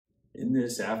In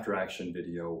this after action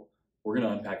video, we're going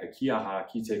to unpack a key aha,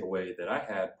 key takeaway that I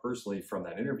had personally from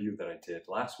that interview that I did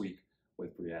last week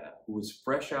with Breanna, who was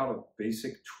fresh out of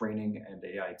basic training and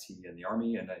AIT in the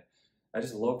Army. And I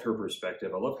just loved her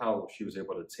perspective. I love how she was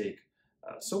able to take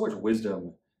so much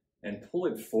wisdom and pull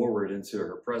it forward into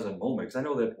her present moment. Because I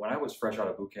know that when I was fresh out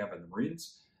of boot camp in the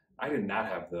Marines, I did not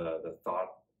have the thought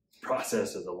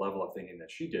process at the level of thinking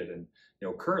that she did. And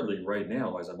currently right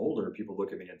now, as I'm older, people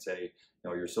look at me and say,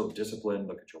 you're so disciplined,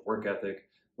 look at your work ethic,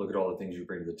 look at all the things you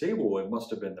bring to the table. It must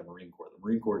have been the Marine Corps. The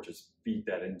Marine Corps just beat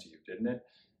that into you, didn't it?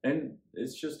 And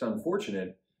it's just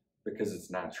unfortunate because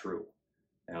it's not true.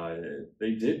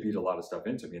 They did beat a lot of stuff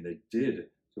into me, and they did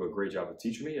do a great job of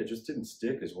teaching me. It just didn't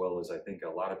stick as well as I think a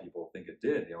lot of people think it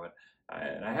did.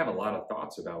 And I have a lot of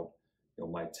thoughts about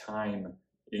my time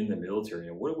in the military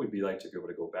and what it would be like to be able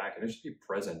to go back and just be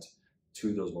present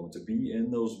to those moments, to be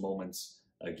in those moments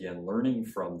again, learning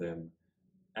from them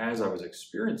as I was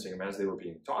experiencing them, as they were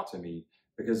being taught to me.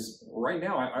 Because right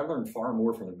now I learned far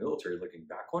more from the military looking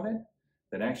back on it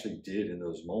than I actually did in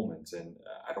those moments. And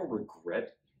I don't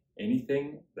regret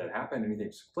anything that happened, anything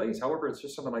that took place. However, it's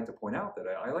just something I like to point out, that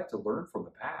I like to learn from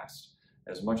the past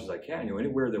as much as I can.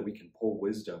 Anywhere that we can pull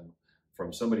wisdom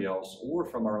from somebody else or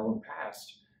from our own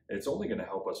past, it's only going to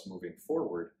help us moving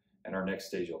forward in our next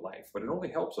stage of life. But it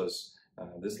only helps us,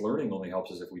 this learning only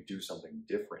helps us if we do something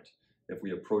different, if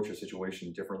we approach a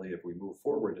situation differently, if we move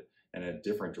forward in a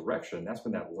different direction. That's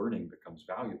when that learning becomes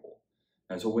valuable.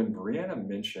 And so when Breanna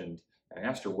mentioned, I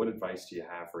asked her, what advice do you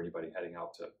have for anybody heading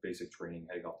out to basic training,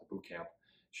 heading off to boot camp?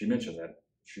 She mentioned that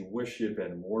she wished she had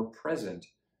been more present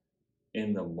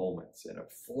in the moments, and a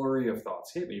flurry of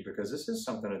thoughts hit me, because this is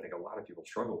something I think a lot of people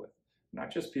struggle with. Not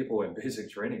just people in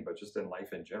basic training, but just in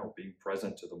life in general, being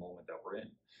present to the moment that we're in.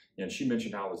 And she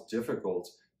mentioned how it was difficult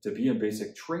to be in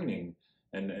basic training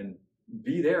and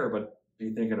be there, but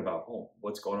be thinking about home.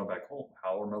 What's going on back home?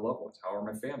 How are my loved ones? How are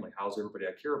my family? How's everybody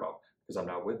I care about? Because I'm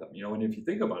not with them. And if you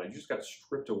think about it, you just got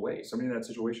stripped away. Somebody in that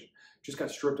situation just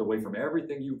got stripped away from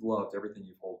everything you've loved, everything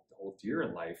you've hold dear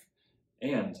in life.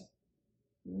 And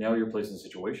now you're placed in a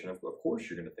situation, of course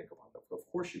you're going to think about it. Of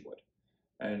course you would.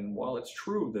 And while it's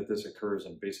true that this occurs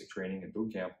in basic training and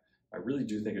boot camp, I really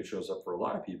do think it shows up for a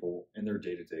lot of people in their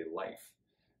day-to-day life.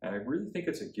 And I really think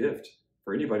it's a gift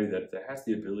for anybody that has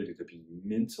the ability to be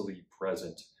mentally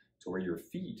present to where your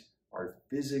feet are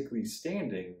physically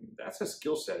standing. That's a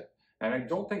skill set. And I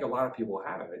don't think a lot of people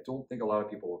have it. I don't think a lot of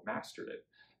people have mastered it.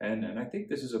 And I think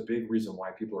this is a big reason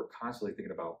why people are constantly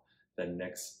thinking about the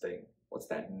next thing. What's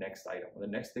that next item? The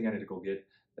next thing I need to go get,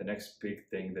 the next big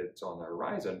thing that's on the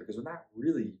horizon, because we're not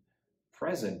really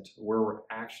present where we're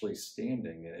actually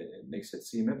standing. And it makes it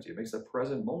seem empty. It makes the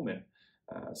present moment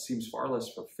seems far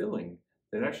less fulfilling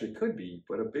than it actually could be.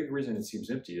 But a big reason it seems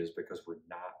empty is because we're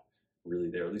not really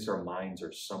there. At least our minds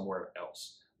are somewhere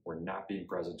else. We're not being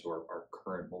present to our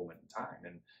current moment in time.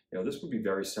 And this would be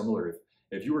very similar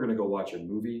if you were going to go watch a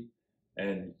movie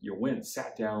and you went,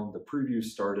 sat down, the preview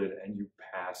started, and you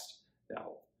passed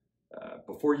out.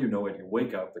 Before you know it, you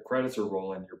wake up, the credits are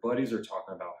rolling, your buddies are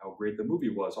talking about how great the movie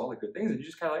was, all the good things, and you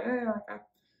just kind of like,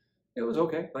 it was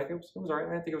okay. Like it was all right. I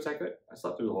didn't think it was that good. I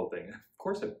slept through the whole thing.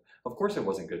 Of course it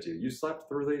wasn't good to you. You slept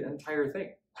through the entire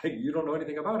thing. Like you don't know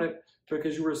anything about it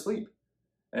because you were asleep.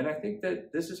 And I think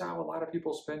that this is how a lot of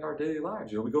people spend our daily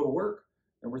lives. We go to work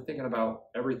and we're thinking about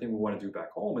everything we want to do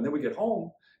back home. And then we get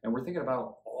home and we're thinking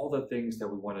about all the things that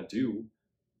we want to do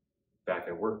back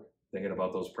at work, thinking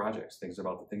about those projects, thinking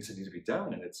about the things that need to be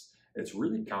done. And it's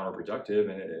really counterproductive.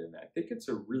 And I think it's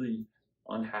a really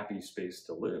unhappy space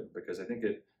to live, because I think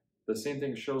the same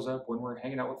thing shows up when we're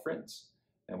hanging out with friends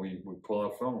and we pull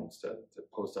out phones to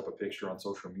post up a picture on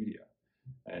social media.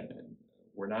 And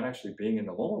we're not actually being in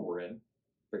the moment we're in,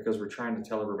 because we're trying to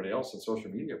tell everybody else on social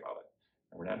media about it.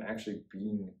 And we're not actually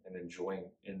being and enjoying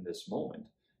in this moment.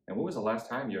 And when was the last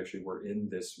time you actually were in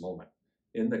this moment,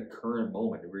 in the current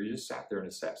moment, where you just sat there and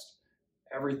assessed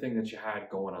everything that you had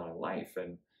going on in life?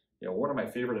 And one of my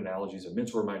favorite analogies, a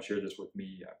mentor of mine shared this with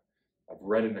me. I've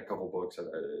read it in a couple books.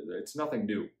 It's nothing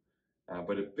new,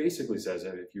 but it basically says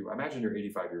that if you imagine you're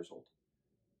 85 years old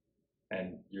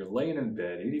and you're laying in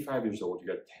bed, 85 years old, you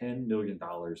got $10 million in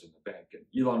the bank, and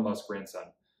Elon Musk's grandson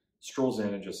strolls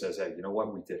in and just says, hey, you know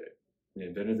what? We did it. We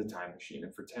invented the time machine.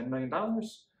 And for $10 million,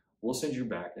 we'll send you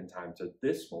back in time to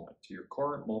this moment, to your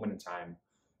current moment in time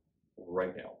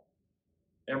right now.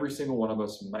 Every single one of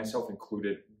us, myself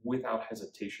included, without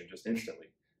hesitation, just instantly.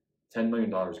 $10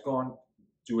 million gone,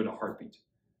 do it in a heartbeat.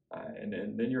 And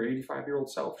then your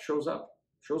 85-year-old self shows up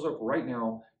right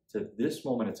now to this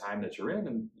moment in time that you're in.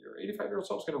 And your 85-year-old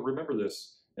self is going to remember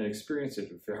this and experience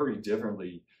it very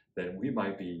differently than we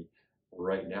might be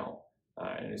right now.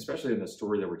 And especially in the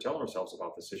story that we're telling ourselves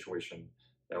about the situation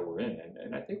that we're in.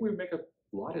 And I think we make a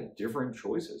lot of different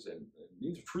choices. And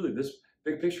these are truly this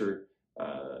big picture.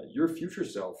 Your future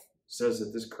self says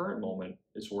that this current moment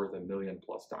is worth $1 million+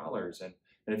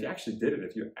 and if you actually did it,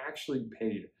 if you actually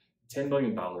paid $10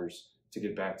 million to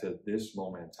get back to this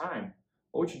moment in time,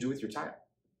 what would you do with your time?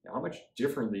 How much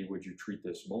differently would you treat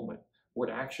this moment? What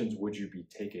actions would you be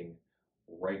taking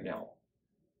right now?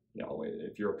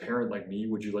 If you're a parent like me,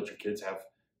 would you let your kids have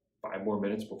 5 more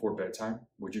minutes before bedtime?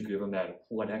 Would you give them that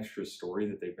one extra story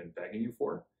that they've been begging you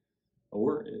for?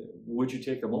 Or would you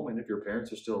take a moment, if your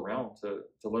parents are still around, to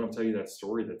let them tell you that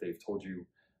story that they've told you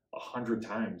 100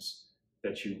 times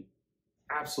that you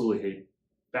absolutely hate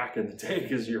back in the day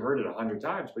because you heard it 100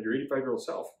 times, but your 85-year-old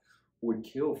self would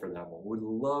kill for that one, would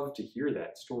love to hear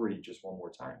that story just one more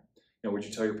time. Would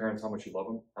you tell your parents how much you love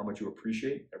them, how much you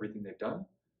appreciate everything they've done?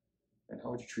 And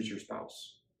how would you treat your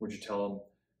spouse? Would you tell them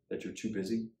that you're too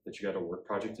busy, that you got a work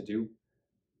project to do?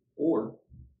 Or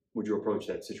would you approach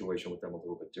that situation with them a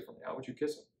little bit differently? How would you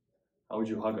kiss them? How would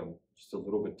you hug them just a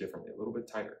little bit differently, a little bit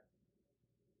tighter?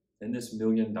 In this $1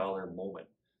 million moment,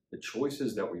 the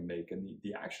choices that we make and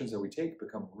the actions that we take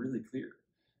become really clear.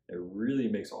 It really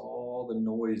makes all the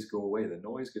noise go away. The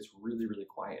noise gets really, really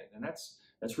quiet. And that's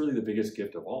really the biggest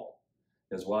gift of all.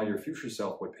 Because while your future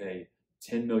self would pay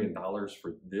 $10 million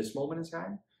for this moment in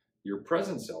time, your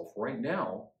present self right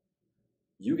now,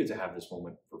 you get to have this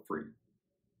moment for free.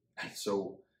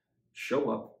 So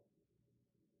show up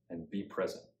and be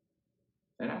present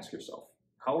and ask yourself,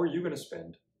 how are you going to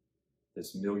spend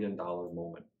this $1 million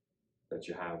moment that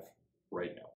you have right now?